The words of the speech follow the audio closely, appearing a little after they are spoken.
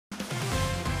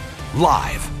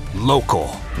Live,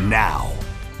 local, now.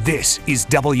 This is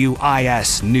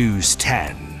WIS News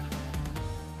 10.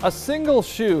 A single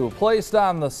shoe placed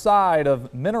on the side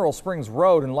of Mineral Springs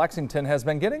Road in Lexington has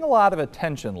been getting a lot of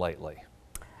attention lately.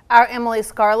 Our Emily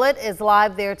Scarlett is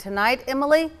live there tonight.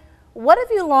 Emily, what have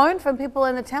you learned from people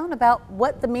in the town about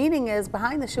what the meaning is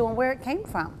behind the shoe and where it came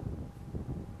from?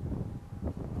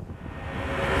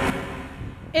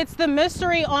 It's the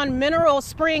mystery on Mineral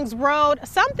Springs Road.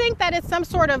 Some think that it's some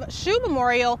sort of shoe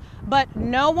memorial, but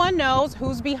no one knows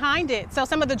who's behind it. So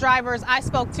some of the drivers I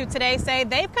spoke to today say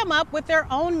they've come up with their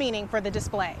own meaning for the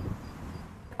display.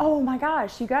 Oh my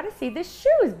gosh, you got to see, this shoe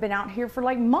has been out here for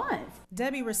like months.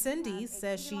 Debbie Resendez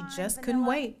says she just couldn't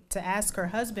wait to ask her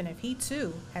husband if he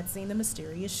too had seen the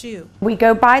mysterious shoe. We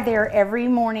go by there every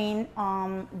morning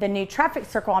on the new traffic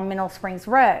circle on Mineral Springs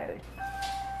Road.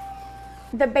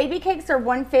 The baby cakes are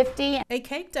 $1.50. A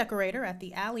cake decorator at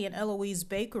the Allie and Eloise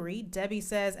Bakery, Debbie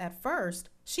says at first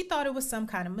she thought it was some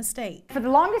kind of mistake. For the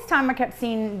longest time I kept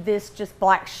seeing this just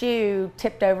black shoe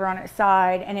tipped over on its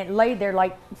side, and it laid there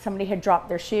like somebody had dropped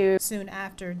their shoe. Soon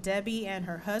after, Debbie and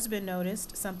her husband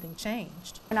noticed something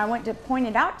changed. And I went to point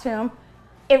it out to him.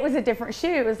 It was a different shoe.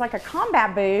 It was like a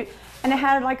combat boot, and it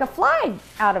had like a flag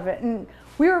out of it. And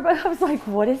I was like,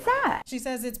 what is that? She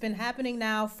says it's been happening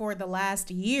now for the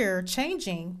last year,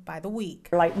 changing by the week.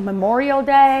 Like Memorial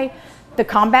Day, the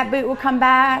combat boot will come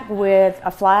back with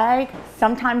a flag.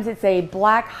 Sometimes it's a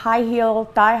black high heel,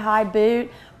 thigh high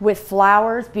boot with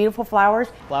flowers, beautiful flowers.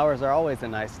 Flowers are always a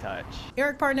nice touch.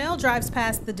 Eric Parnell drives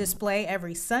past the display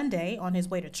every Sunday on his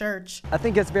way to church. I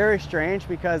think it's very strange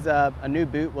because a new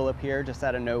boot will appear just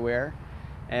out of nowhere.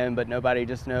 But nobody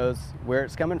just knows where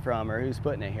it's coming from or who's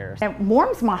putting it here. It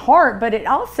warms my heart, but it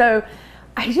also,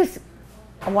 I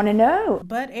want to know.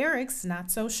 But Eric's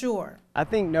not so sure. I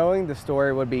think knowing the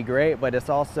story would be great, but it's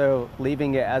also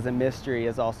leaving it as a mystery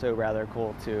is also rather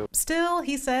cool too. Still,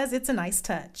 he says it's a nice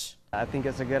touch. I think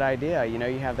it's a good idea. You know,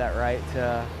 you have that right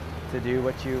to do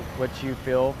what you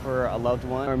feel for a loved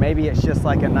one. Or maybe it's just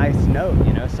like a nice note,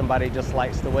 you know, somebody just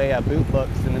likes the way a boot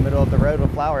looks in the middle of the road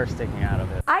with flowers sticking out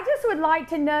of it. I just would like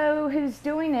to know who's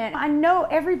doing it. I know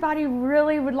everybody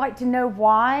really would like to know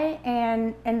why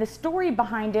and the story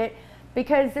behind it,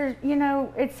 because there's, you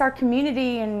know, it's our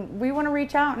community and we want to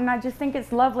reach out, and I just think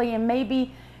it's lovely, and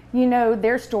maybe, you know,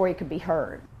 their story could be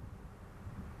heard.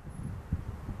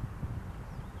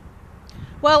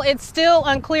 Well, it's still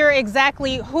unclear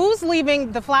exactly who's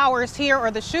leaving the flowers here,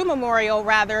 or the shoe memorial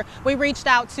rather. We reached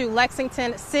out to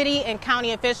Lexington city and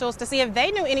county officials to see if they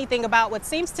knew anything about what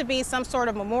seems to be some sort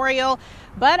of memorial.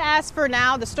 But as for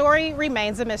now, the story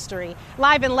remains a mystery.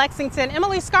 Live in Lexington,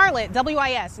 Emily Scarlett,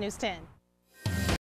 WIS News 10.